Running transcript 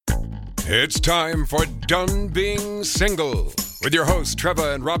It's time for Done Being Single with your hosts,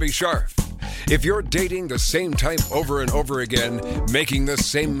 Treva and Robbie Sharf. If you're dating the same type over and over again, making the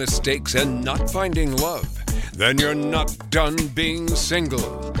same mistakes and not finding love, then you're not done being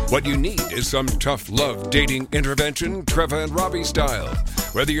single. What you need is some tough love dating intervention, Treva and Robbie style.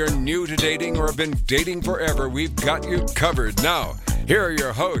 Whether you're new to dating or have been dating forever, we've got you covered. Now, here are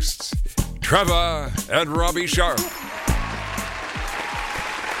your hosts, Treva and Robbie Sharf.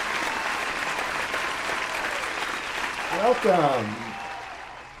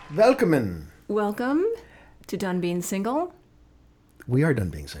 Welcome to Done Being Single. We are done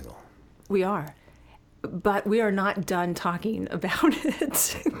being single. We are. But we are not done talking about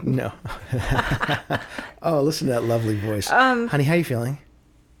it. No. Oh, listen to that lovely voice. Honey, how are you feeling?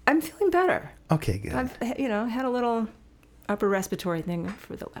 I'm feeling better. Okay, good. I've, had a little upper respiratory thing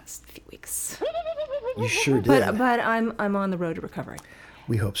for the last few weeks. You sure did. But I'm on the road to recovery.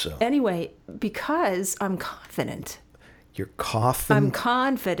 We hope so. Anyway, because I'm confident. You're coughing? I'm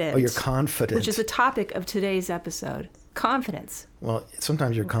confident. Oh, you're confident. Which is the topic of today's episode. Confidence. Well,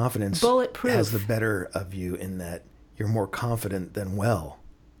 sometimes your confidence Bulletproof. has the better of you in that you're more confident than well.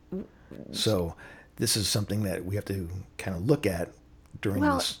 So this is something that we have to kind of look at during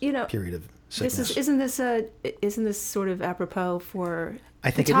this period of sickness. Isn't this sort of apropos for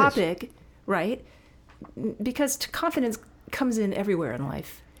I think the topic, right? Because confidence comes in everywhere in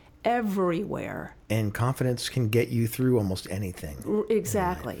life. Everywhere. And confidence can get you through almost anything.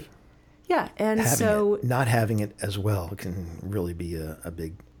 Exactly. Yeah, and not having it as well can really be a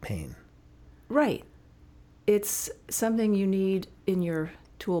big pain. Right. It's something you need in your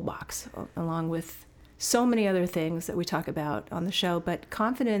toolbox, along with so many other things that we talk about on the show, but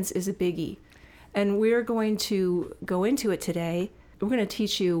confidence is a biggie. And we're going to go into it today. We're going to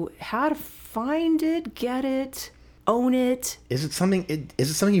teach you how to find it, get it, own it. Is it something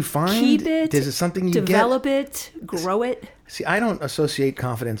you find? Keep it. Is it something you develop it, grow it? See, I don't associate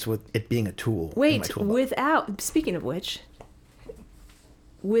confidence with it being a tool. Wait, speaking of which,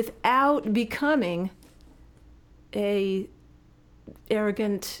 without becoming a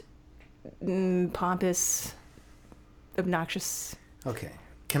arrogant, pompous, obnoxious. Okay.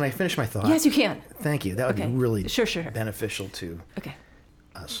 Can I finish my thought? Yes, you can. Thank you. That would be really sure. beneficial to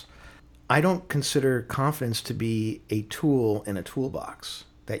us. I don't consider confidence to be a tool in a toolbox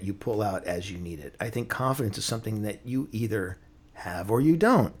that you pull out as you need it. I think confidence is something that you either have or you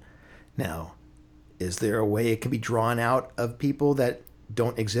don't. Now, is there a way it can be drawn out of people that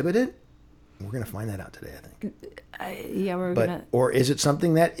don't exhibit it? We're going to find that out today, I think. Or is it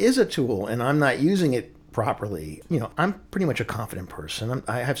something that is a tool and I'm not using it properly? I'm pretty much a confident person.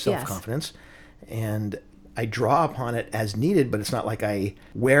 I have self-confidence and I draw upon it as needed, but it's not like I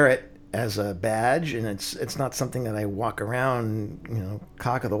wear it as a badge, and it's not something that I walk around,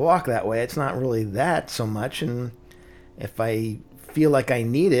 cock of the walk that way. It's not really that so much, and if I feel like I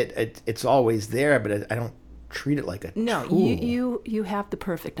need it, it's always there, but I don't treat it like a tool. No, you have the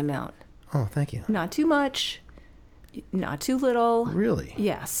perfect amount. Oh, thank you. Not too much, not too little. Really?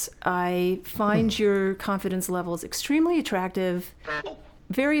 Yes. I find your confidence levels extremely attractive,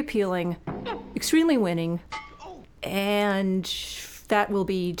 very appealing, extremely winning, and that will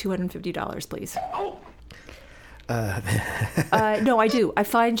be $250, please. No, I do. I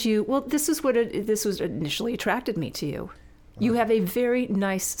find you. Well, this was initially attracted me to you. You have a very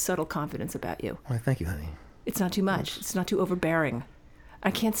nice, subtle confidence about you. Well, thank you, honey. It's not too much. It's not too overbearing. I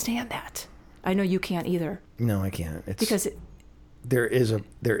can't stand that. I know you can't either. No, I can't. There is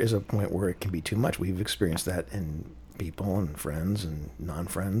a point where it can be too much. We've experienced that in people and friends and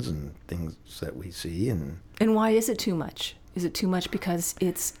non-friends and things that we see. And why is it too much? Is it too much because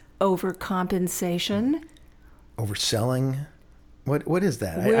it's overcompensation? Overselling? What is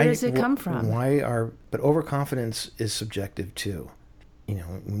that? Where does it come from? But overconfidence is subjective too.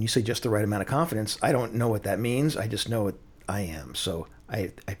 When you say just the right amount of confidence, I don't know what that means. I just know what I am. So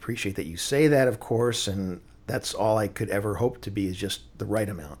I appreciate that you say that, of course, and that's all I could ever hope to be is just the right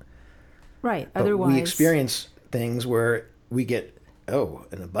amount. Right. But otherwise, we experience things where we get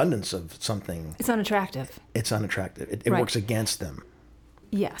an abundance of something. It's unattractive. It works against them.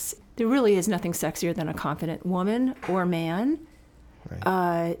 Yes. There really is nothing sexier than a confident woman or man.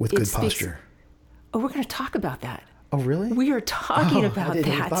 Right. With good posture. Oh, we're going to talk about that. Oh, really? We are talking about that. I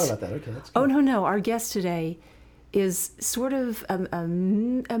didn't even thought about that. Okay, that's good. Oh, no. Our guest today is sort of a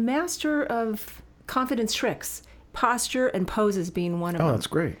master of confidence tricks. Posture and poses being one of them. Oh, that's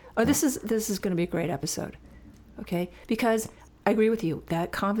great. Oh, this is going to be a great episode. Okay? Because I agree with you.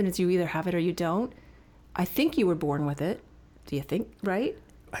 That confidence, you either have it or you don't. I think you were born with it. Do you think, right?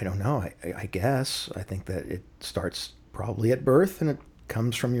 I don't know. I guess. I think that it starts probably at birth and it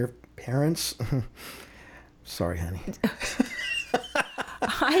comes from your parents. Sorry, honey.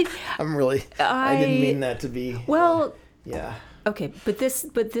 I didn't mean that to be. Well. Yeah. Okay, but this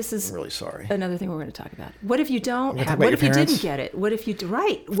is I'm really sorry. Another thing we're going to talk about. What if you don't have? What if you didn't get it? What if you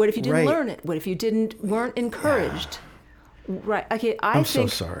What if you didn't learn it? What if you weren't encouraged? Yeah. Right. Okay. I'm so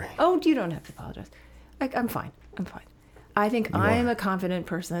sorry. Oh, you don't have to apologize. I'm fine. I think I'm a confident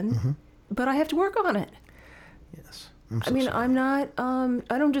person, but I have to work on it. Yes. Sorry. I'm not.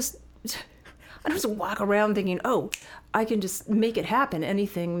 I don't just walk around thinking, oh, I can just make it happen.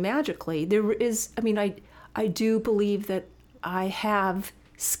 Anything magically. There is. I do believe that I have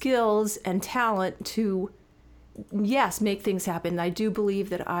skills and talent to, yes, make things happen. I do believe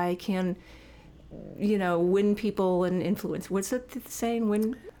that I can, win people and influence. What's the saying?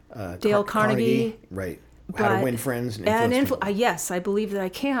 Win Dale Carnegie. Right. How to win friends and influence. Yes, I believe that I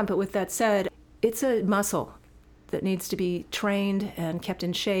can. But with that said, it's a muscle that needs to be trained and kept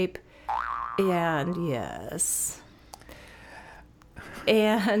in shape. And yes.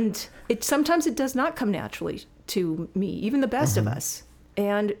 And sometimes it does not come naturally to me, even the best of us.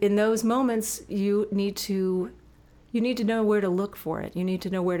 And in those moments, you need to know where to look for it. You need to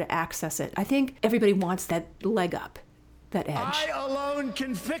know where to access it. I think everybody wants that leg up, that edge. I alone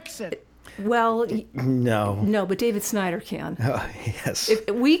can fix it. Well, no, but David Snyder can. Oh, yes. If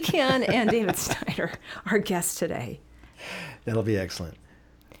we can, and David Snyder, our guest today. That'll be excellent.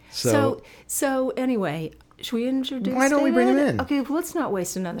 So anyway, should we introduce Why don't David? we bring him in? Okay, well, let's not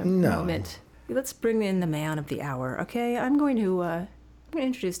waste another moment. Let's bring in the man of the hour, okay? I'm going to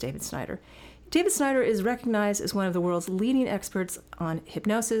introduce David Snyder. David Snyder is recognized as one of the world's leading experts on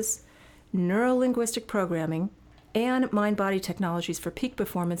hypnosis, neurolinguistic programming, and mind-body technologies for peak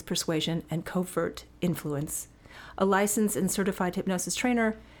performance, persuasion, and covert influence. A licensed and certified hypnosis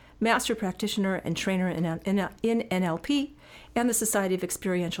trainer, master practitioner, and trainer in NLP and the Society of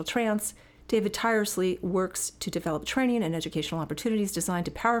Experiential Trance, David tirelessly works to develop training and educational opportunities designed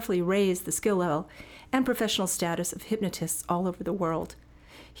to powerfully raise the skill level and professional status of hypnotists all over the world.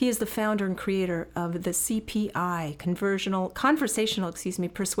 He is the founder and creator of the CPI, conversational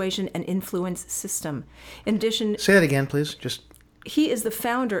persuasion and influence system. In addition, say that again, please. He is the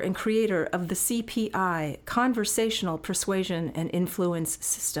founder and creator of the CPI, Conversational Persuasion and Influence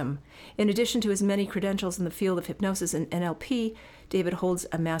System. In addition to his many credentials in the field of hypnosis and NLP, David holds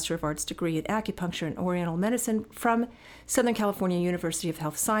a Master of Arts degree in acupuncture and Oriental medicine from Southern California University of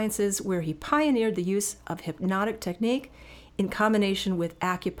Health Sciences, where he pioneered the use of hypnotic technique in combination with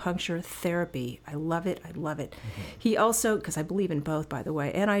acupuncture therapy. I love it. Mm-hmm. He also, because I believe in both, by the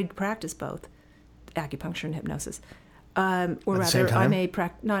way, and I practice both acupuncture and hypnosis. Or rather,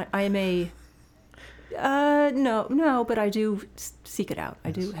 but I do seek it out.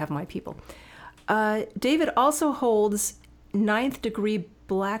 I do have my people. David also holds 9th degree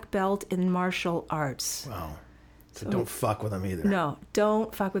black belt in martial arts. Wow. So don't fuck with him either. No,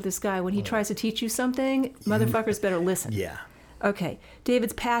 don't fuck with this guy. When he tries to teach you something, motherfuckers better listen. Yeah. Okay.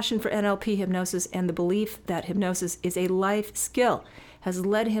 David's passion for NLP hypnosis and the belief that hypnosis is a life skill has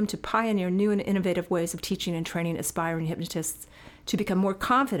led him to pioneer new and innovative ways of teaching and training aspiring hypnotists to become more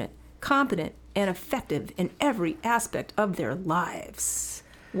confident, competent, and effective in every aspect of their lives.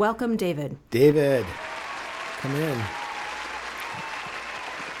 Welcome, David. David, come in.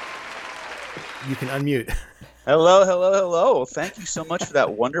 You can unmute. Hello. Thank you so much for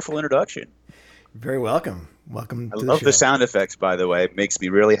that wonderful introduction. Very welcome. Welcome to the show. I love the sound effects, by the way. It makes me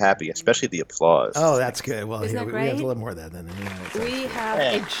really happy, especially the applause. Oh, that's good. Well, Isn't that we great? have a little more of that then. We have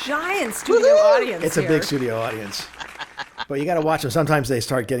a giant studio audience. It's a big studio audience. But you got to watch them. Sometimes they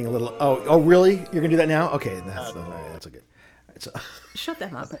start getting a little, oh, really? You're going to do that now? Okay, that's okay. Shut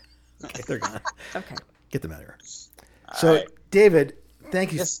them up. Okay, they're gone. Okay. Get them out of here. So, right. David,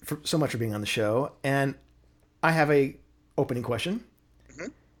 thank you so much for being on the show. And I have a opening question. Mm-hmm.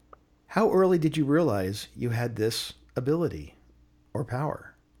 How early did you realize you had this ability or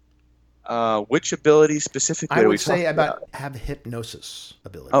power? Which ability specifically? I would say have hypnosis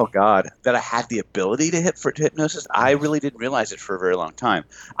ability. Oh God, that I had the ability to hypnosis. I really didn't realize it for a very long time.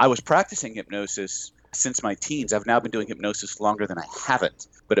 I was practicing hypnosis since my teens. I've now been doing hypnosis longer than I haven't.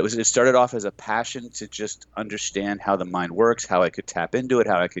 But it started off as a passion to just understand how the mind works, how I could tap into it,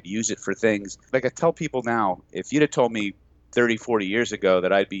 how I could use it for things. Like I tell people now, if you'd have told me 30, 40 years ago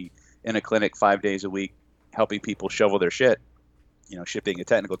that I'd be in a clinic 5 days a week helping people shovel their shit, shit being a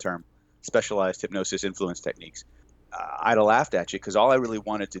technical term, specialized hypnosis influence techniques, I'd have laughed at you, because all I really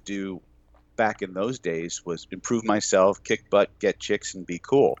wanted to do back in those days was improve myself, kick butt, get chicks, and be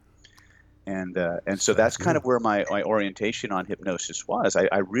cool. And so that's kind of where my orientation on hypnosis was.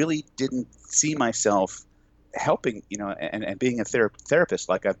 I really didn't see myself helping, and being a therapist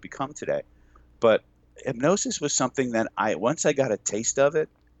like I've become today. But hypnosis was something that once I got a taste of it,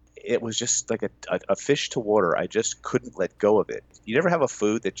 it was just like a fish to water. I just couldn't let go of it. You never have a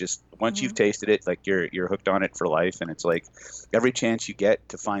food that just, once you've tasted it, like you're hooked on it for life. And it's like every chance you get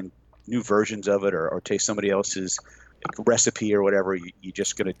to find new versions of it or taste somebody else's recipe or whatever, you're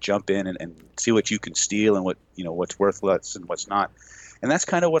just going to jump in and see what you can steal and what's worthless and what's not. And that's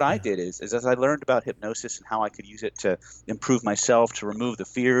kind of what I did is as I learned about hypnosis and how I could use it to improve myself, to remove the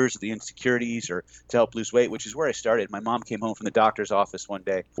fears, the insecurities, or to help lose weight, which is where I started. My mom came home from the doctor's office one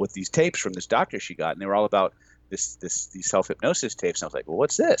day with these tapes from this doctor she got, and they were all about these self-hypnosis tapes. And I was like, well,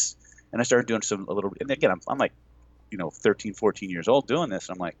 what's this? And I started doing and again, I'm like, 13, 14 years old doing this.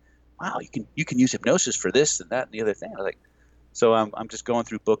 And I'm like, wow, you can use hypnosis for this and that and the other thing. I was like, so I'm just going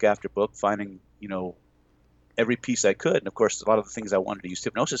through book after book, finding, every piece I could. And of course, a lot of the things I wanted to use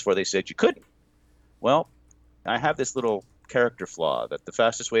hypnosis for, they said you couldn't. Well, I have this little character flaw that the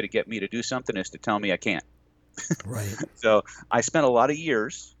fastest way to get me to do something is to tell me I can't. Right. So I spent a lot of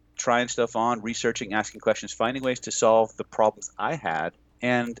years trying stuff on, researching, asking questions, finding ways to solve the problems I had.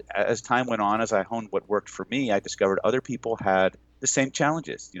 And as time went on, as I honed what worked for me, I discovered other people had the same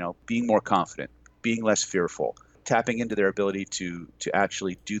challenges, being more confident, being less fearful, tapping into their ability to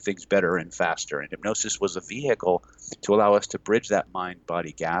actually do things better and faster. And hypnosis was a vehicle to allow us to bridge that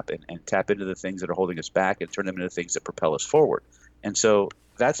mind-body gap and tap into the things that are holding us back and turn them into things that propel us forward. And so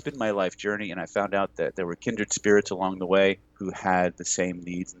that's been my life journey. And I found out that there were kindred spirits along the way who had the same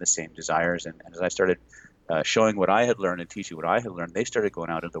needs and the same desires. And as I started showing what I had learned and teaching what I had learned, they started going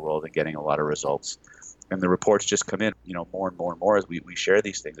out into the world and getting a lot of results. And the reports just come in, more and more and more as we share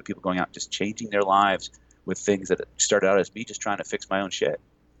these things, of people going out and just changing their lives with things that started out as me just trying to fix my own shit.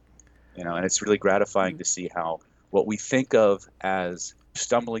 And it's really gratifying to see how what we think of as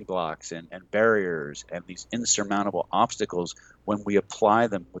stumbling blocks and barriers and these insurmountable obstacles, when we apply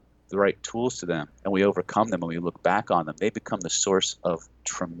them with the right tools to them and we overcome them and we look back on them, they become the source of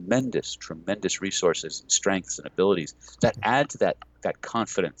tremendous, tremendous resources and strengths and abilities that add to that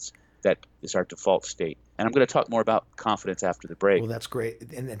confidence that is our default state. And I'm going to talk more about confidence after the break. Well, that's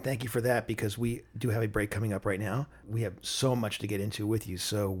great. And thank you for that, because we do have a break coming up right now. We have so much to get into with you.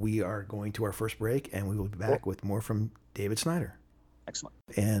 So we are going to our first break, and we will be back with more from David Snyder. Excellent.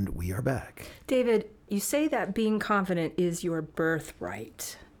 And we are back. David, you say that being confident is your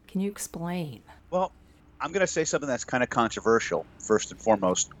birthright. Can you explain? Well, I'm going to say something that's kind of controversial, first and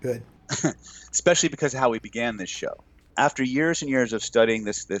foremost. Good. Especially because of how we began this show. After years and years of studying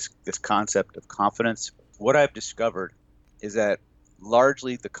this concept of confidence, what I've discovered is that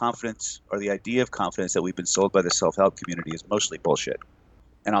largely the confidence or the idea of confidence that we've been sold by the self-help community is mostly bullshit.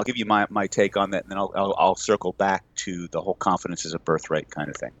 And I'll give you my take on that, and then I'll circle back to the whole confidence is a birthright kind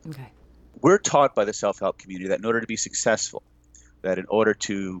of thing. Okay. We're taught by the self-help community that in order to be successful, that in order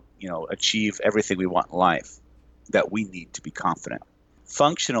to achieve everything we want in life, that we need to be confident.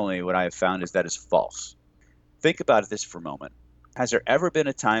 Functionally, what I have found is that is false. Think about this for a moment. Has there ever been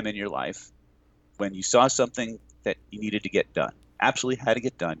a time in your life when you saw something that you needed to get done, absolutely had to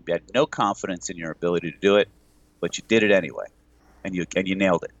get done, you had no confidence in your ability to do it, but you did it anyway, and you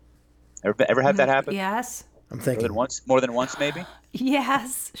nailed it? Ever have that happen? Yes. I'm thinking. More than once, maybe?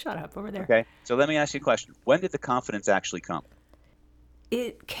 Yes. Shut up over there. Okay. So let me ask you a question. When did the confidence actually come?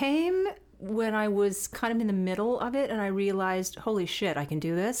 It came when I was kind of in the middle of it, and I realized, holy shit, I can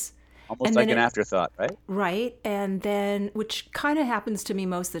do this. Almost like an afterthought, right? Right. And then, which kind of happens to me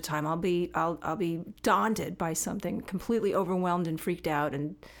most of the time, I'll be daunted by something, completely overwhelmed and freaked out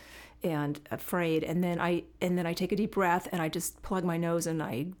and afraid. And then I take a deep breath and I just plug my nose and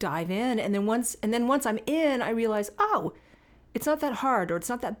I dive in. And then once I'm in, I realize, oh, it's not that hard, or it's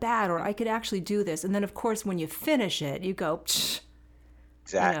not that bad, or I could actually do this. And then of course, when you finish it, you go, psh.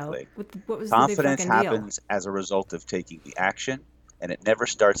 Exactly. What was confidence the big fucking deal? happens as a result of taking the action. And it never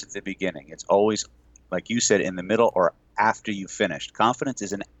starts at the beginning. It's always, like you said, in the middle or after you finished. Confidence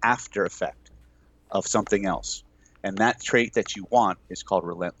is an after effect of something else. And that trait that you want is called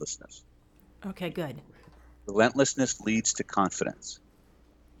relentlessness. Okay, good. Relentlessness leads to confidence.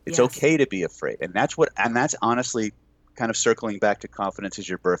 It's Yes. okay to be afraid. And that's honestly kind of circling back to confidence is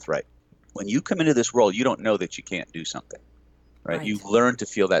your birthright. When you come into this world, you don't know that you can't do something. Right? You learn to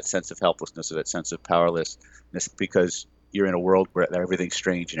feel that sense of helplessness or that sense of powerlessness because you're in a world where everything's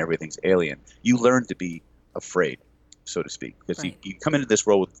strange and everything's alien. You learn to be afraid, so to speak, because you come into this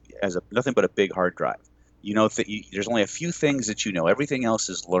world as nothing but a big hard drive. You know that there's only a few things that you know. Everything else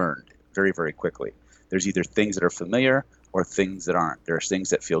is learned very, very quickly. There's either things that are familiar or things that aren't. There's things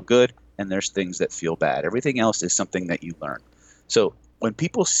that feel good and there's things that feel bad. Everything else is something that you learn. So when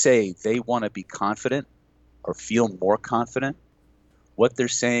people say they want to be confident, or feel more confident, what they're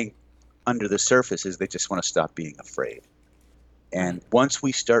saying under the surface is they just want to stop being afraid. And once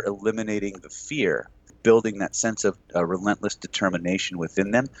we start eliminating the fear, building that sense of relentless determination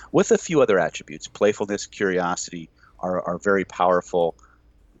within them, with a few other attributes, playfulness, curiosity are very powerful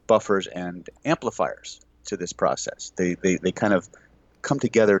buffers and amplifiers to this process. They kind of come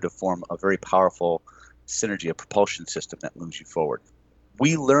together to form a very powerful synergy, a propulsion system that moves you forward.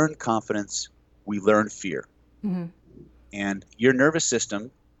 We learn confidence, we learn fear. Mm-hmm. And your nervous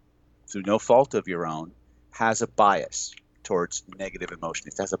system, through no fault of your own, has a bias towards negative emotion.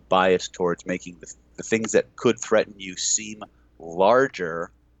 It has a bias towards making the things that could threaten you seem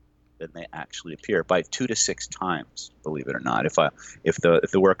larger than they actually appear by 2 to 6 times, believe it or not. If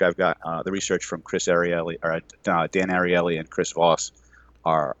the work I've got, the research from Dan Ariely and Chris Voss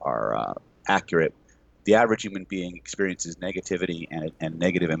are accurate, the average human being experiences negativity and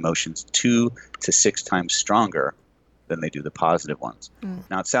negative emotions 2 to 6 times stronger than they do the positive ones.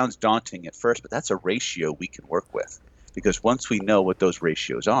 Now, it sounds daunting at first, but that's a ratio we can work with, because once we know what those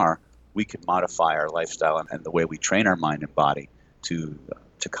ratios are, we can modify our lifestyle and the way we train our mind and body to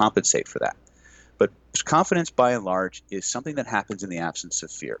compensate for that. But confidence, by and large, is something that happens in the absence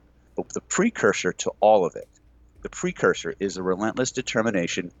of fear. But the precursor to all of it, the precursor is a relentless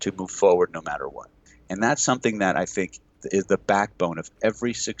determination to move forward no matter what. And that's something that I think is the backbone of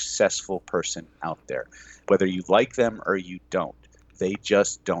every successful person out there. Whether you like them or you don't, they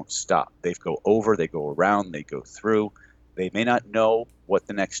just don't stop. They go over, they go around, they go through. They may not know what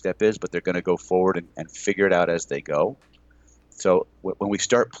the next step is, but they're going to go forward and figure it out as they go. So when we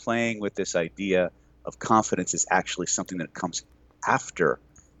start playing with this idea of confidence is actually something that comes after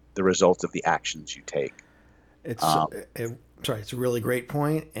the result of the actions you take. It's a really great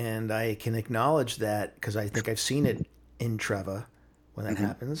point, and I can acknowledge that because I think I've seen it in Treva when that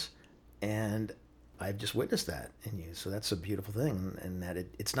happens, and I've just witnessed that in you. So that's a beautiful thing, and that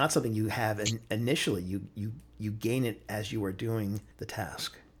it's not something you have initially. You gain it as you are doing the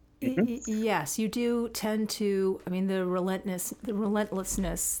task. Yes, you do tend to. I mean, the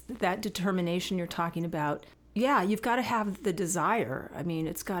relentlessness, that determination you're talking about. Yeah, you've got to have the desire. I mean,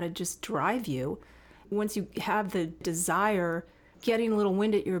 it's got to just drive you. Once you have the desire, getting a little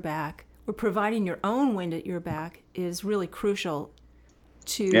wind at your back or providing your own wind at your back is really crucial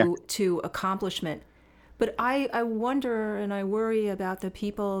to accomplishment. But I wonder and I worry about the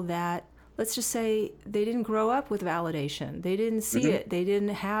people that, let's just say, they didn't grow up with validation. They didn't see it. They didn't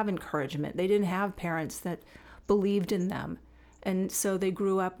have encouragement. They didn't have parents that believed in them. And so they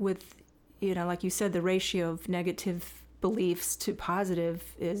grew up with, like you said, the ratio of negative beliefs to positive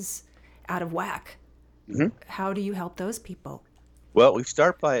is out of whack. How do you help those people? Well, we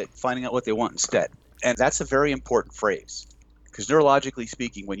start by finding out what they want instead. And that's a very important phrase. Because neurologically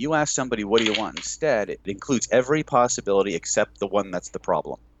speaking, when you ask somebody, what do you want instead, it includes every possibility except the one that's the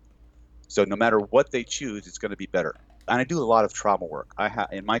problem. So no matter what they choose, it's going to be better. And I do a lot of trauma work.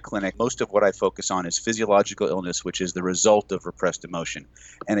 In my clinic, most of what I focus on is physiological illness, which is the result of repressed emotion.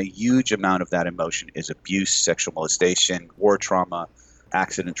 And a huge amount of that emotion is abuse, sexual molestation, war trauma,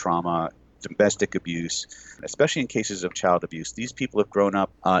 accident trauma, domestic abuse, especially in cases of child abuse. These people have grown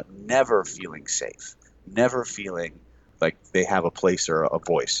up never feeling safe, never feeling like they have a place or a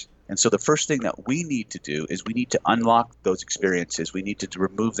voice. And so the first thing that we need to do is we need to unlock those experiences. We need to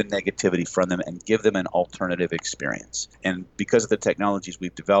remove the negativity from them and give them an alternative experience. And because of the technologies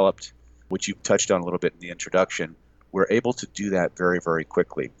we've developed, which you touched on a little bit in the introduction, we're able to do that very, very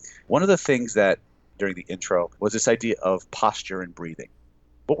quickly. One of the things that during the intro was this idea of posture and breathing.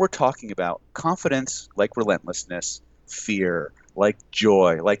 What we're talking about, confidence like relentlessness, fear, like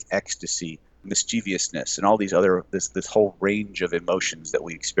joy, like ecstasy, mischievousness, and all these other, this whole range of emotions that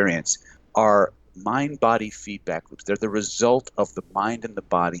we experience are mind-body feedback loops. They're the result of the mind and the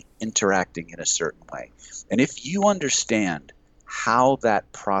body interacting in a certain way. And if you understand how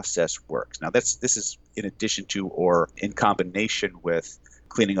that process works, now this is in addition to or in combination with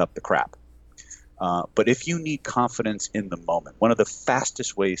cleaning up the crap. But if you need confidence in the moment, one of the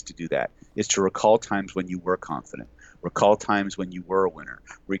fastest ways to do that is to recall times when you were confident, recall times when you were a winner,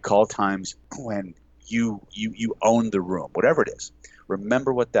 recall times when you owned the room, whatever it is.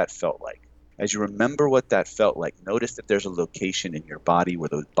 Remember what that felt like. As you remember what that felt like, notice that there's a location in your body where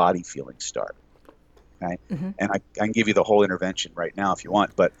those body feelings start. Okay? And I can give you the whole intervention right now if you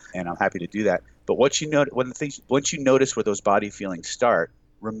want, and I'm happy to do that. But once you notice where those body feelings start,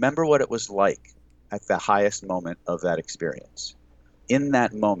 remember what it was like at the highest moment of that experience. In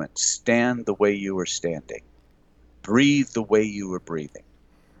that moment, stand the way you were standing. Breathe the way you were breathing.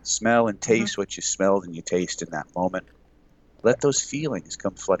 Smell and taste what you smelled and you taste in that moment. Let those feelings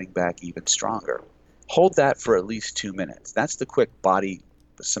come flooding back even stronger. Hold that for at least 2 minutes. That's the quick body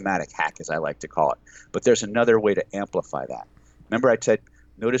somatic hack, as I like to call it. But there's another way to amplify that. Remember I said,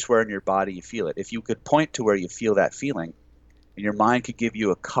 notice where in your body you feel it. If you could point to where you feel that feeling, and your mind could give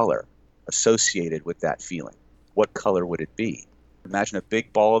you a color associated with that feeling, what color would it be? Imagine a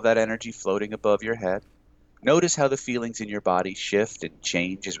big ball of that energy floating above your head. Notice how the feelings in your body shift and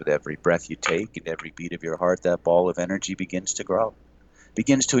changes with every breath you take, and every beat of your heart. That ball of energy begins to grow,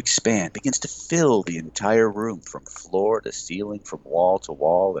 begins to expand, begins to fill the entire room from floor to ceiling, from wall to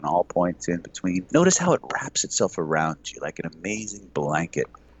wall, and all points in between. Notice how it wraps itself around you like an amazing blanket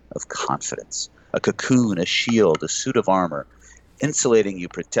of confidence, a cocoon, a shield, a suit of armor, insulating you,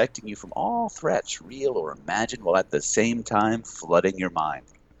 protecting you from all threats, real or imagined, while at the same time flooding your mind,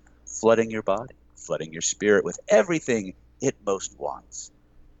 flooding your body, flooding your spirit with everything it most wants,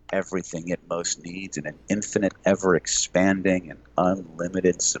 everything it most needs in an infinite, ever-expanding and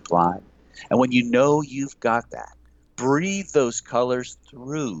unlimited supply. And when you know you've got that, breathe those colors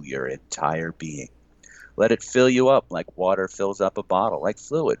through your entire being. Let it fill you up like water fills up a bottle, like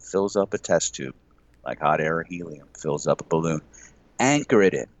fluid fills up a test tube, like hot air or helium fills up a balloon. Anchor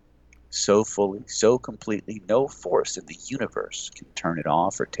it in so fully, so completely, no force in the universe can turn it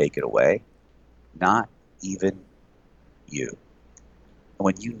off or take it away, not even you. And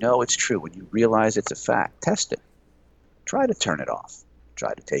when you know it's true, when you realize it's a fact, test it. Try to turn it off.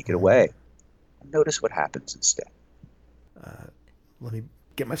 Try to take it away. And notice what happens instead. Let me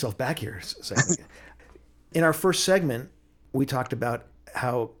get myself back here a second. In our first segment, we talked about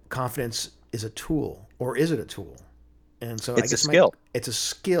how confidence is a tool, or is it a tool? And so it's a skill. It's a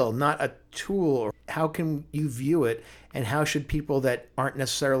skill, not a tool. How can you view it, and how should people that aren't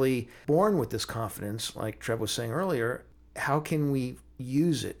necessarily born with this confidence, like Treva was saying earlier, how can we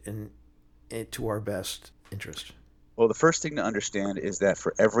use it to our best interest? Well, the first thing to understand is that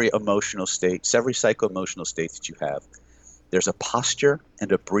for every emotional state, every psycho-emotional state that you have, there's a posture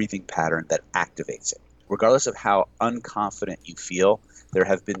and a breathing pattern that activates it. Regardless of how unconfident you feel, there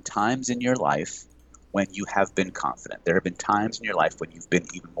have been times in your life when you have been confident. There have been times in your life when you've been,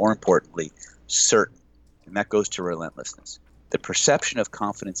 even more importantly, certain. And that goes to relentlessness. The perception of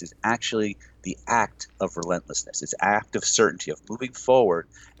confidence is actually the act of relentlessness. It's an act of certainty, of moving forward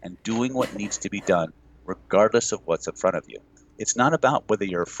and doing what needs to be done, regardless of what's in front of you. It's not about whether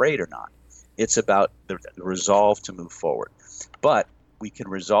you're afraid or not. It's about the resolve to move forward. But we can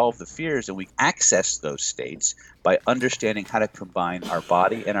resolve the fears, and we access those states by understanding how to combine our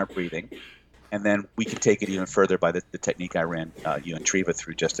body and our breathing. And then we can take it even further by the technique I ran you and Treva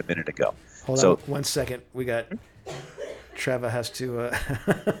through just a minute ago. Hold on 1 second. We got Treva has to.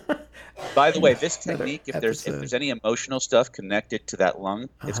 By the way, this technique, if there's any emotional stuff connected to that lung,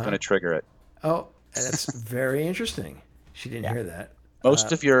 it's going to trigger it. Oh, that's very interesting. She didn't hear that.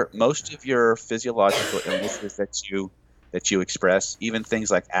 Most of your physiological illnesses that you express, even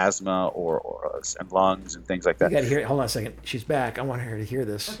things like asthma or and lungs and things like that. You got to hear it. Hold on a second. She's back. I want her to hear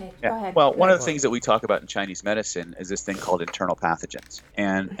this. Okay, go ahead. Well, one of the things that we talk about in Chinese medicine is this thing called internal pathogens.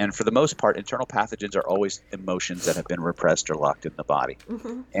 And for the most part, internal pathogens are always emotions that have been repressed or locked in the body.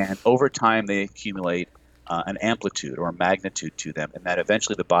 Mm-hmm. And over time, they accumulate an amplitude or a magnitude to them, and that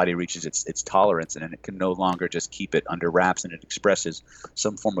eventually the body reaches its tolerance, and it can no longer just keep it under wraps, and it expresses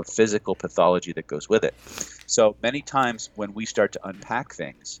some form of physical pathology that goes with it. So many times when we start to unpack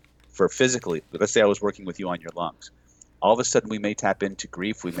things for physically, let's say I was working with you on your lungs, all of a sudden we may tap into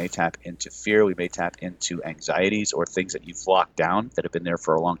grief, we may tap into fear, we may tap into anxieties or things that you've locked down that have been there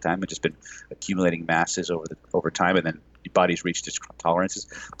for a long time and just been accumulating masses over time, and then your body's reached its tolerances.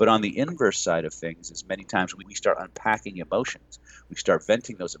 But on the inverse side of things is many times when we start unpacking emotions, we start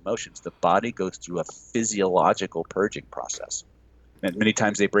venting those emotions, the body goes through a physiological purging process. And many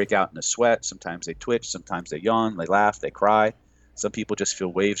times they break out in a sweat, sometimes they twitch, sometimes they yawn, they laugh, they cry. Some people just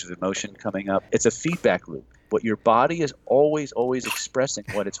feel waves of emotion coming up. It's a feedback loop. But your body is always expressing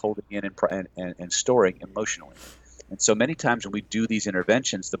what it's holding in and storing emotionally. And so many times when we do these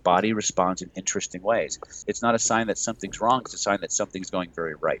interventions, the body responds in interesting ways. It's not a sign that something's wrong. It's a sign that something's going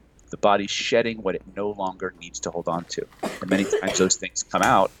very right. The body's shedding what it no longer needs to hold on to. And many times those things come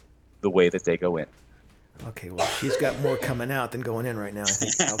out the way that they go in. Okay, well, she's got more coming out than going in right now, I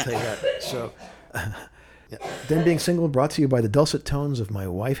think. I'll tell you that. So, Then Being Single brought to you by the dulcet tones of my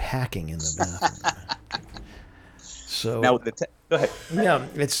wife hacking in the bathroom. So now, go ahead. Yeah,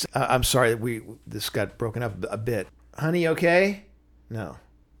 it's. I'm sorry, this got broken up a bit. Honey, okay? No.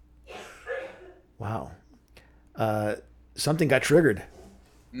 Wow. Something got triggered.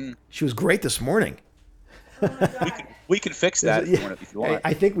 She was great this morning. We can fix that if you want.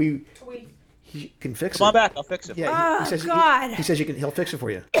 I think he can fix it. Come on back, I'll fix it. Yeah, God. he says he'll fix it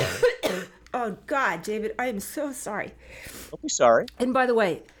for you. Oh, God, David, I am so sorry. Don't be sorry. And by the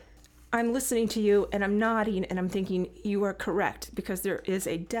way, I'm listening to you and I'm nodding and I'm thinking you are correct because there is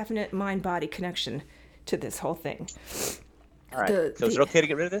a definite mind-body connection to this whole thing. All right. So is it okay to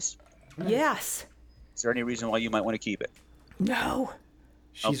get rid of this? Yes. Is there any reason why you might want to keep it? No.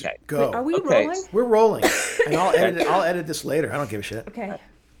 Okay. Go. Wait, are we Okay. rolling? We're rolling. And I'll edit this later. I don't give a shit. Okay.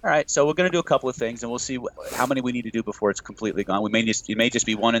 All right, so we're going to do a couple of things, and we'll see how many we need to do before it's completely gone. It may just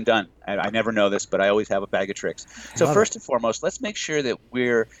be one and done. I never know this, but I always have a bag of tricks. So first and foremost, let's make sure that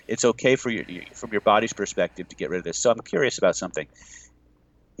it's okay for from your body's perspective to get rid of this. So I'm curious about something.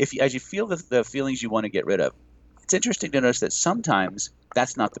 As you feel the feelings you want to get rid of, it's interesting to notice that sometimes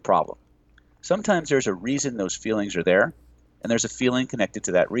that's not the problem. Sometimes there's a reason those feelings are there, and there's a feeling connected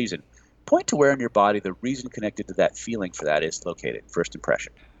to that reason. Point to where in your body the reason connected to that feeling for that is located. First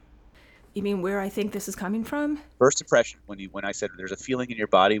impression. You mean where I think this is coming from? First impression, when I said there's a feeling in your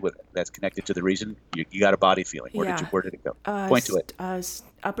body that's connected to the reason, you got a body feeling. Where did it go? Point to it.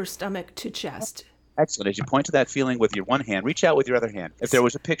 Upper stomach to chest. Excellent. As you point to that feeling with your one hand, reach out with your other hand. If there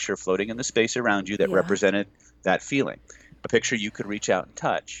was a picture floating in the space around you that represented that feeling, a picture you could reach out and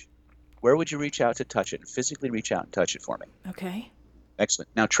touch, where would you reach out to touch it and physically reach out and touch it for me? Okay. Excellent.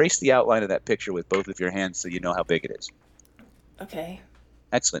 Now trace the outline of that picture with both of your hands so you know how big it is. Okay.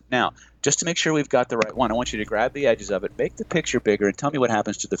 Excellent. Now, just to make sure we've got the right one, I want you to grab the edges of it, make the picture bigger, and tell me what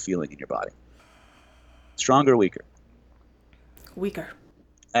happens to the feeling in your body. Stronger or weaker? Weaker.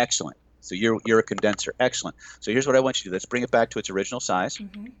 Excellent. So you're a condenser. Excellent. So here's what I want you to do. Let's bring it back to its original size.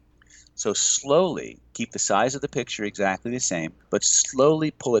 Mm-hmm. So slowly keep the size of the picture exactly the same, but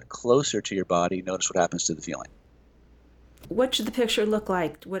slowly pull it closer to your body. Notice what happens to the feeling. What should the picture look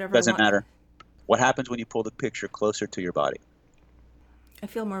like? Whatever. Doesn't matter. What happens when you pull the picture closer to your body? I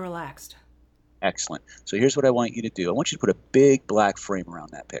feel more relaxed. Excellent. So here's what I want you to do. I want you to put a big black frame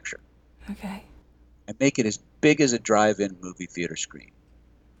around that picture. Okay. And make it as big as a drive-in movie theater screen.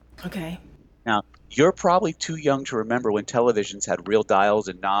 Okay. Now, you're probably too young to remember when televisions had real dials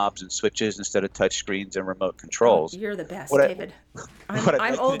and knobs and switches instead of touch screens and remote controls. Oh, you're the best, What David.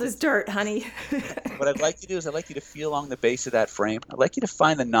 I'm old as dirt, honey. What I'd like you to do is I'd like you to feel along the base of that frame. I'd like you to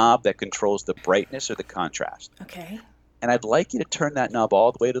find the knob that controls the brightness or the contrast. Okay. And I'd like you to turn that knob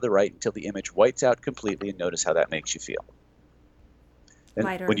all the way to the right until the image whites out completely, and notice how that makes you feel. And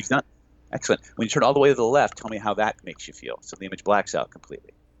Lighter. when you've done, excellent. When you turn all the way to the left, tell me how that makes you feel. So the image blacks out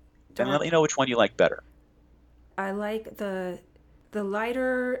completely. And let me know which one you like better. I like the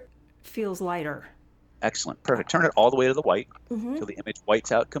lighter feels lighter. Excellent. Perfect. Turn it all the way to the white until the image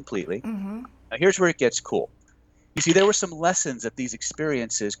whites out completely. Mm-hmm. Now here's where it gets cool. You see, there were some lessons that these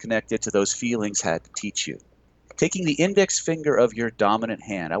experiences connected to those feelings had to teach you. Taking the index finger of your dominant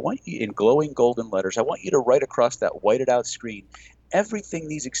hand, I want you, in glowing golden letters, I want you to write across that whited out screen everything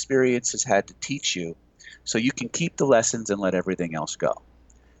these experiences had to teach you so you can keep the lessons and let everything else go.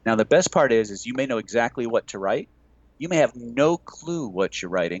 Now, the best part is you may know exactly what to write. You may have no clue what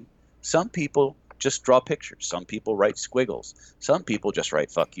you're writing. Some people just draw pictures. Some people write squiggles. Some people just write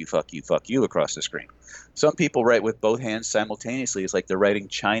fuck you, fuck you, fuck you across the screen. Some people write with both hands simultaneously. It's like they're writing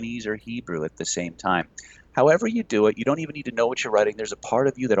Chinese or Hebrew at the same time. However you do it, you don't even need to know what you're writing. There's a part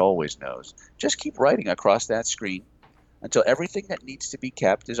of you that always knows. Just keep writing across that screen until everything that needs to be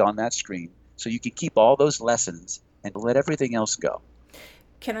kept is on that screen so you can keep all those lessons and let everything else go.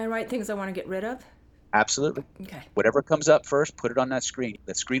 Can I write things I want to get rid of? Absolutely. Okay. Whatever comes up first, put it on that screen.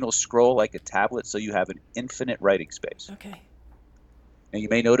 That screen will scroll like a tablet so you have an infinite writing space. Okay. Now you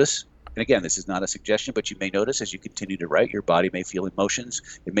may notice, and again, this is not a suggestion, but you may notice as you continue to write, your body may feel emotions.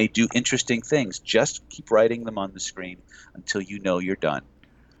 It may do interesting things. Just keep writing them on the screen until you know you're done.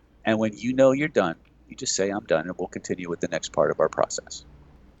 And when you know you're done, you just say, I'm done, and we'll continue with the next part of our process.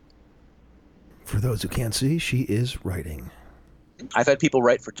 For those who can't see, she is writing. I've had people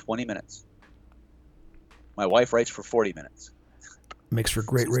write for 20 minutes. My wife writes for 40 minutes. Makes for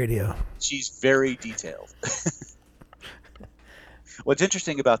great radio. She's very detailed. What's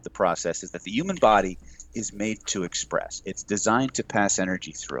interesting about the process is that the human body is made to express. It's designed to pass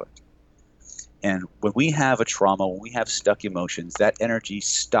energy through it. And when we have a trauma, when we have stuck emotions, that energy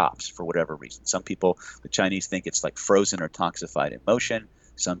stops for whatever reason. Some people, the Chinese, think it's like frozen or toxified emotion.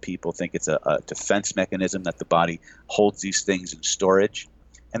 Some people think it's a defense mechanism that the body holds these things in storage.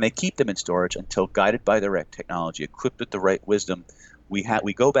 And they keep them in storage until, guided by the right technology, equipped with the right wisdom, we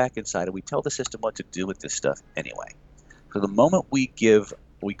go back inside and we tell the system what to do with this stuff anyway. So the moment we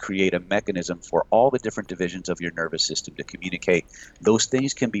create a mechanism for all the different divisions of your nervous system to communicate, those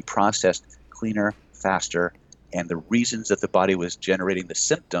things can be processed cleaner, faster, and the reasons that the body was generating the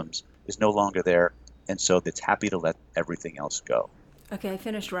symptoms is no longer there, and so it's happy to let everything else go. Okay, I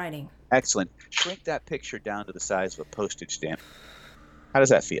finished writing. Excellent. Shrink that picture down to the size of a postage stamp. How does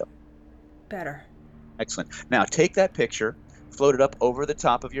that feel? Better. Excellent. Now take that picture, float it up over the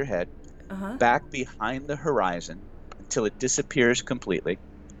top of your head, Uh-huh. back behind the horizon until it disappears completely.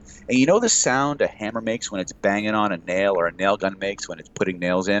 And you know the sound a hammer makes when it's banging on a nail, or a nail gun makes when it's putting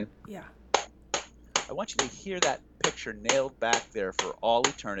nails in? Yeah. I want you to hear that picture nailed back there for all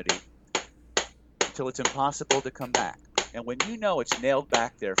eternity until it's impossible to come back. And when you know it's nailed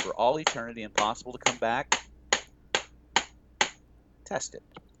back there for all eternity, impossible to come back, test it.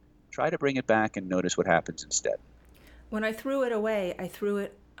 Try to bring it back and notice what happens instead. When I threw it away, I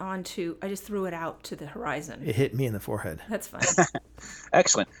just threw it out to the horizon. It hit me in the forehead. That's fine.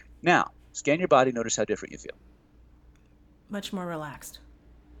 Excellent. Now, scan your body, notice how different you feel. Much more relaxed.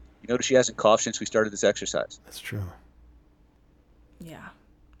 You notice she hasn't coughed since we started this exercise. That's true. Yeah.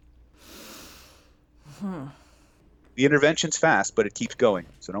 The intervention's fast, but it keeps going,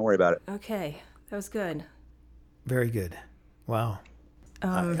 so don't worry about it. Okay. That was good. Very good. Wow.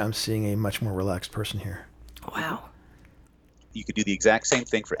 I'm seeing a much more relaxed person here. Wow. You could do the exact same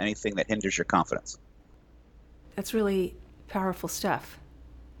thing for anything that hinders your confidence. That's really powerful stuff.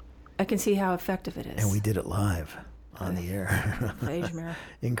 I can see how effective it is. And we did it live on the air. Age mirror.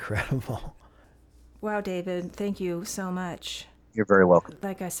 Incredible. Wow, David, thank you so much. You're very welcome.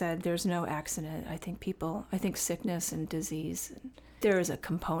 Like I said, there's no accident. I think sickness and disease, there is a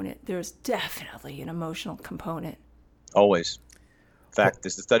component. There's definitely an emotional component. Always. In fact,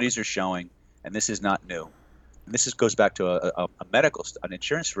 as the studies are showing, and this is not new, and this goes back to an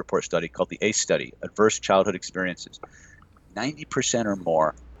insurance report study called the ACE study, Adverse Childhood Experiences. 90% or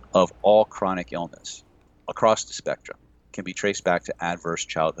more of all chronic illness across the spectrum can be traced back to adverse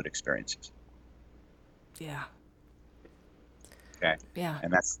childhood experiences. Yeah. Okay. Yeah.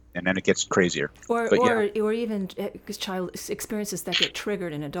 And then it gets crazier. Or even child experiences that get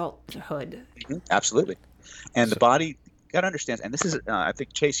triggered in adulthood. Mm-hmm. Absolutely. And the body, got to understand, and this is, I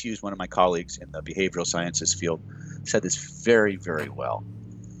think Chase Hughes, one of my colleagues in the behavioral sciences field, said this very, very well.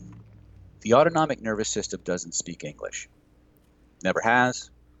 The autonomic nervous system doesn't speak English. Never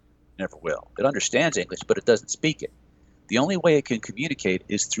has, never will. It understands English, but it doesn't speak it. The only way it can communicate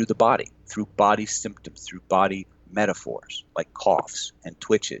is through the body, through body symptoms, through body metaphors, like coughs and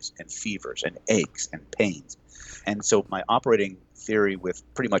twitches and fevers and aches and pains. And so my operating theory with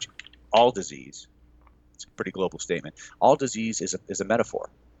pretty much all disease, it's a pretty global statement, all disease is a metaphor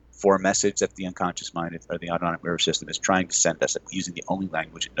for a message that the unconscious mind or the autonomic nervous system is trying to send us using the only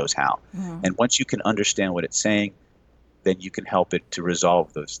language it knows how. Mm-hmm. And once you can understand what it's saying, then you can help it to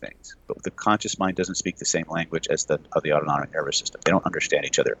resolve those things. But the conscious mind doesn't speak the same language as the autonomic nervous system. They don't understand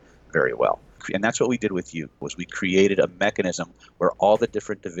each other very well. And that's what we did with you, was we created a mechanism where all the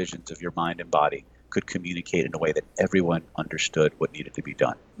different divisions of your mind and body could communicate in a way that everyone understood what needed to be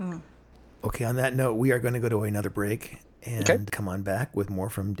done. Mm. Okay, on that note, we are going to go to another break and come on back with more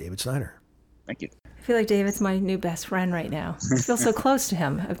from David Snyder. Thank you. I feel like David's my new best friend right now. I feel so close to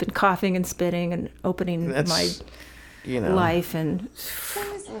him. I've been coughing and spitting and opening my life and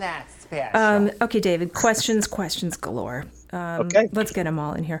Isn't that special? okay, David, questions galore. Okay. Let's get them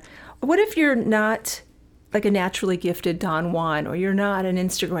all in here. What if you're not like a naturally gifted Don Juan, or you're not an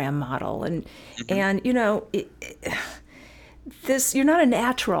Instagram model, and you know you're not a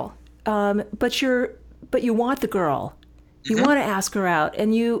natural, but you want the girl. You want to ask her out,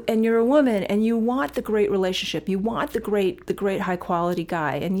 and you're a woman, and you want the great relationship. You want the great high quality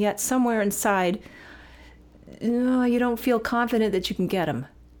guy, and yet somewhere inside, you don't feel confident that you can get him.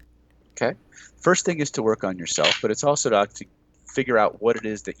 Okay. First thing is to work on yourself, but it's also to figure out what it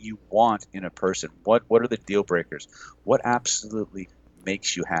is that you want in a person. What are the deal breakers? What absolutely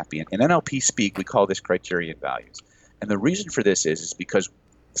makes you happy? And in NLP speak, we call this criterion values. And the reason for this is because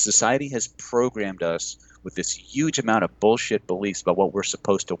society has programmed us with this huge amount of bullshit beliefs about what we're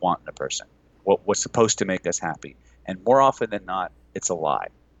supposed to want in a person, what's supposed to make us happy. And more often than not, it's a lie.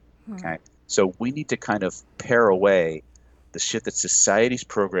 Okay. So we need to kind of pare away the shit that society's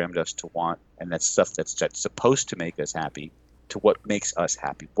programmed us to want, and that stuff that's supposed to make us happy, to what makes us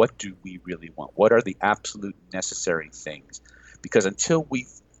happy. What do we really want? What are the absolute necessary things? Because until we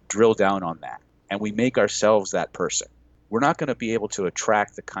drill down on that and we make ourselves that person, we're not going to be able to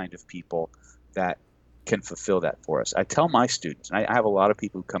attract the kind of people that can fulfill that for us. I tell my students, and I have a lot of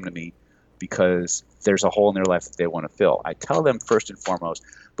people who come to me because there's a hole in their life that they want to fill. I tell them first and foremost,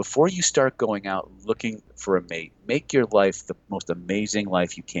 before you start going out looking for a mate, make your life the most amazing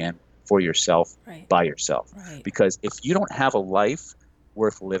life you can for yourself, by yourself. Right. Because if you don't have a life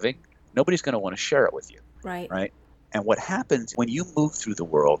worth living, nobody's going to want to share it with you. Right? And what happens when you move through the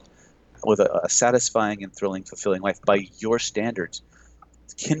world with a satisfying and thrilling, fulfilling life by your standards,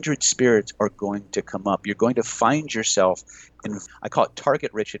 kindred spirits are going to come up. You're going to find yourself in, I call it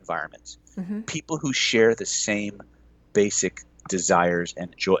target-rich environments. People who share the same basic desires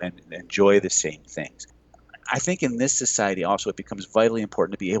and enjoy the same things. I think in this society also it becomes vitally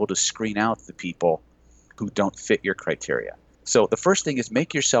important to be able to screen out the people who don't fit your criteria. So the first thing is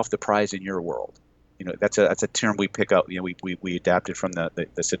make yourself the prize in your world. That's a term we pick up. We adapted from the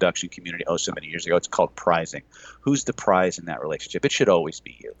seduction community so many years ago. It's called prizing. Who's the prize in that relationship? It should always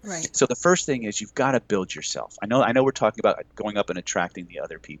be you. Right. So the first thing is you've got to build yourself. I know we're talking about going up and attracting the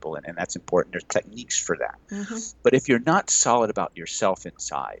other people, and that's important. There's techniques for that. But if you're not solid about yourself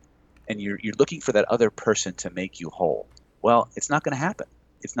inside, and you're looking for that other person to make you whole, well, it's not going to happen.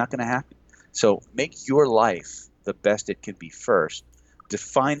 It's not going to happen. So make your life the best it can be first.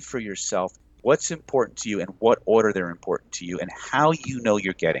 Define for yourself what's important to you and what order they're important to you and how you know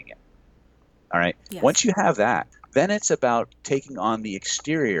you're getting it. All right? Yes. Once you have that, then it's about taking on the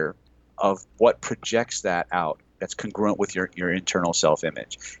exterior of what projects that out that's congruent with your internal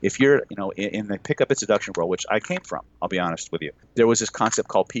self-image. If you're, in the pickup and seduction world, which I came from, I'll be honest with you, there was this concept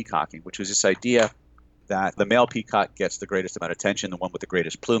called peacocking, which was this idea that the male peacock gets the greatest amount of attention, the one with the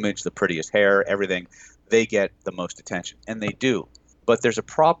greatest plumage, the prettiest hair, everything, they get the most attention. And they do. But there's a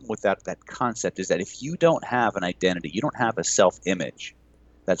problem with that concept is that if you don't have an identity, you don't have a self-image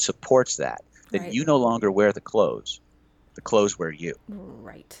that supports that, then Right. you no longer wear the clothes. The clothes wear you.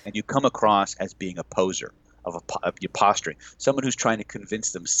 Right. And you come across as being a poser, of posturing, someone who's trying to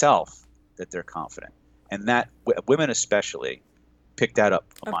convince themselves that they're confident. And that, women especially, pick that up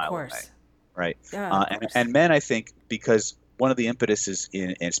a mile away. Right? And men, I think, because one of the impetuses,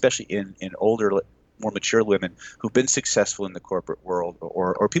 especially in older, more mature women who've been successful in the corporate world,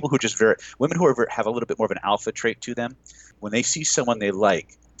 or people who are just women who have a little bit more of an alpha trait to them, when they see someone they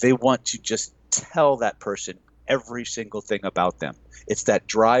like, they want to just tell that person every single thing about them. It's that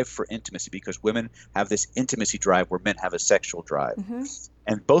drive for intimacy, because women have this intimacy drive where men have a sexual drive.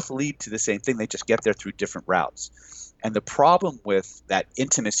 And both lead to the same thing. They just get there through different routes. And the problem with that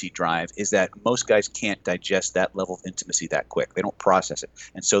intimacy drive is that most guys can't digest that level of intimacy that quick. They don't process it.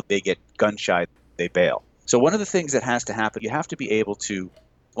 And so they get gun shy. They bail. So one of the things that has to happen, you have to be able to,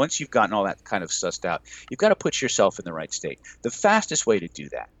 once you've gotten all that kind of sussed out, you've got to put yourself in the right state. The fastest way to do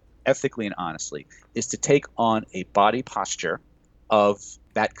that, ethically and honestly, is to take on a body posture of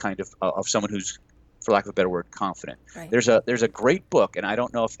that kind of someone who's, for lack of a better word, confident. Right. There's a great book, and I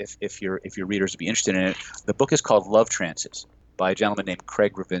don't know if your readers would be interested in it. The book is called Love Trances by a gentleman named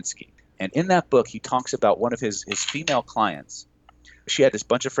Craig Ravinsky. And in that book, he talks about one of his female clients. She had this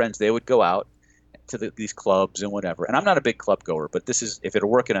bunch of friends. They would go out to these clubs and whatever. And I'm not a big club goer, but this is, if it'll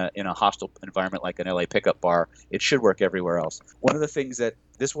work in a hostile environment like an LA pickup bar, it should work everywhere else. One of the things that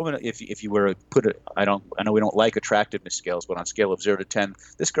this woman, if you were to put it, I know we don't like attractiveness scales, but on a scale of 0 to 10,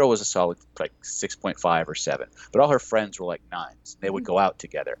 this girl was a solid like 6.5 or 7. But all her friends were like 9s. They would go out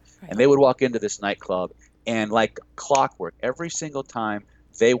together, and they would walk into this nightclub, and like clockwork, every single time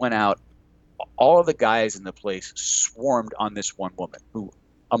they went out, all of the guys in the place swarmed on this one woman who,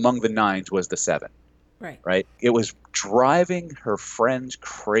 among the 9s, was the 7. Right. It was driving her friends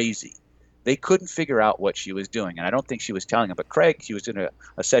crazy. They couldn't figure out what she was doing. And I don't think she was telling them. But Craig, she was in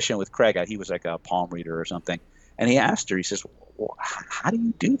a session with Craig. He was like a palm reader or something. And he asked her, he says, well, how do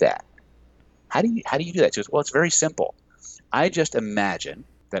you do that? How do you do that? She goes, well, it's very simple. I just imagine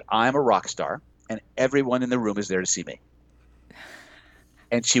that I'm a rock star and everyone in the room is there to see me.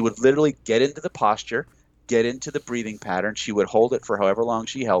 And she would literally get into the posture, get into the breathing pattern. She would hold it for however long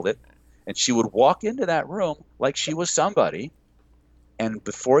she held it. And she would walk into that room like she was somebody. And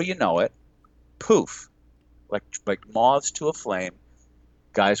before you know it, poof, like moths to a flame,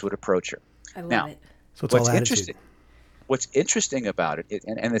 guys would approach her. I love it. So it's all What's interesting about it,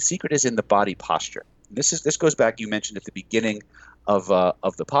 and the secret is in the body posture. This goes back, you mentioned at the beginning of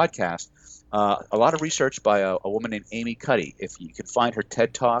the podcast, a lot of research by a woman named Amy Cuddy. If you can find her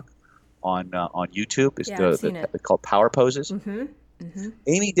TED Talk on YouTube, it's called Power Poses.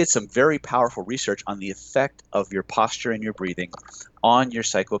 Amy did some very powerful research on the effect of your posture and your breathing on your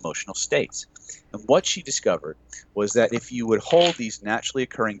psycho-emotional states. And what she discovered was that if you would hold these naturally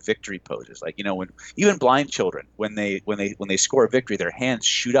occurring victory poses, like, when even blind children, when they score a victory, their hands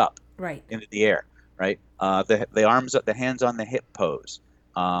shoot up into the air, right? The arms up, the hands on the hip pose,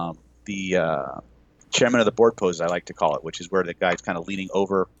 the chairman of the board pose, I like to call it, which is where the guy's kind of leaning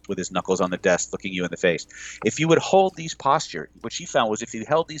over with his knuckles on the desk, looking you in the face. If you would hold these postures, what she found was if you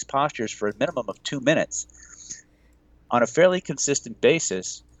held these postures for a minimum of 2 minutes on a fairly consistent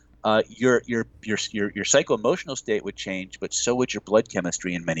basis, your psycho-emotional state would change, but so would your blood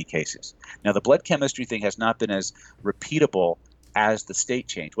chemistry in many cases. Now, the blood chemistry thing has not been as repeatable as the state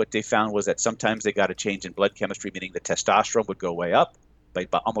changed. What they found was that sometimes they got a change in blood chemistry, meaning the testosterone would go way up by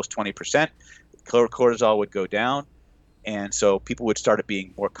almost 20%. Cortisol would go down. And so people would start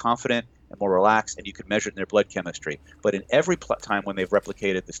being more confident and more relaxed, and you could measure it in their blood chemistry. But in every time when they've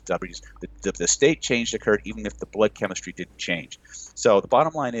replicated the studies, the state change occurred even if the blood chemistry didn't change. So the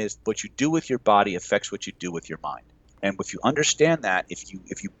bottom line is what you do with your body affects what you do with your mind. And if you understand that, if you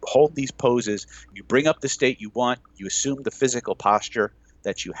hold these poses, you bring up the state you want, you assume the physical posture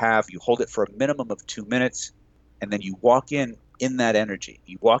that you have, you hold it for a minimum of 2 minutes, and then you walk in that energy.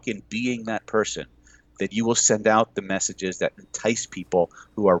 You walk in being that person, that you will send out the messages that entice people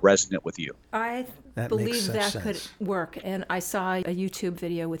who are resonant with you. I believe that could work. And I saw a YouTube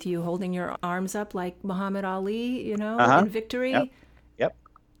video with you holding your arms up like Muhammad Ali, in victory. Yep.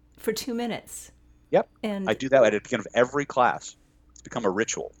 For 2 minutes. Yep. And I do that at the beginning of every class. It's become a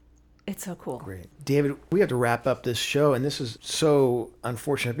ritual. It's so cool. Great. David, we have to wrap up this show, and this is so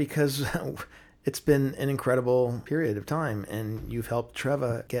unfortunate because it's been an incredible period of time, and you've helped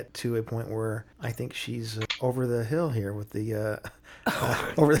Treva get to a point where I think she's over the hill here with the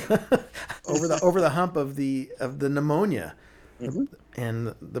over the hump of the pneumonia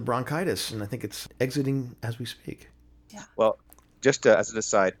and the bronchitis, and I think it's exiting as we speak. Yeah. Well, just as an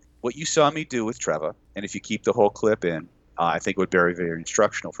aside, what you saw me do with Treva, and if you keep the whole clip in, I think it would be very, very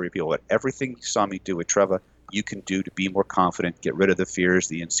instructional for you people. But everything you saw me do with Treva, you can do to be more confident, get rid of the fears,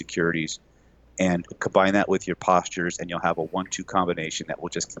 the insecurities, and combine that with your postures, and you'll have a 1-2 combination that will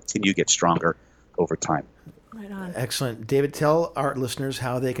just continue to get stronger over time. Right on. Excellent. David, tell our listeners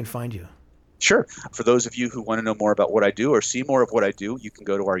how they can find you. Sure. For those of you who want to know more about what I do or see more of what I do, you can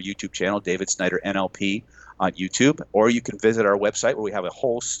go to our YouTube channel, David Snyder NLP on YouTube, or you can visit our website where we have a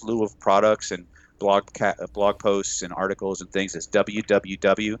whole slew of products and blog posts and articles and things. It's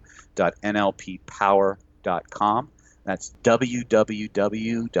www.nlppower.com. That's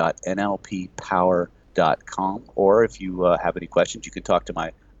www.nlppower.com. Or if you have any questions, you can talk to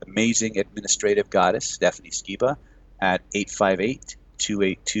my amazing administrative goddess, Stephanie Skiba, at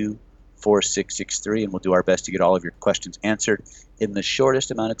 858-282-4663, and we'll do our best to get all of your questions answered in the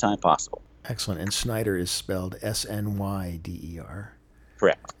shortest amount of time possible. Excellent. And Snyder is spelled Snyder.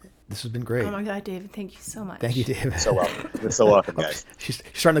 Correct. This has been great. Oh my God, David, thank you so much. Thank you, David. So welcome. You're so welcome, guys. She's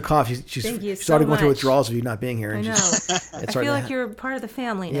starting to cough. She's Thank you starting so going through much. withdrawals of you not being here. I And know. I feel like you're part of the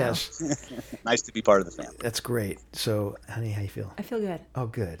family now. Yes. Nice to be part of the family. That's great. So, honey, how you feel? I feel good. Oh,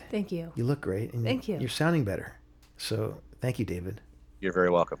 good. Thank you. You look great. And Thank you. You're sounding better. So, thank you, David. You're very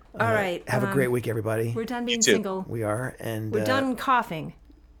welcome. All right. Have a great week, everybody. We're done being You too. single. We are. And We're done coughing.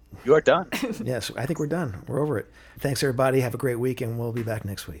 You are done. Yes, I think we're done. We're over it. Thanks, everybody. Have a great week, and we'll be back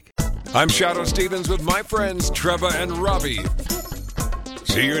next week. I'm Shadow Stevens with my friends Treva and Robbie.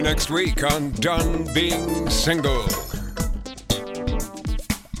 See you next week on Done Being Single.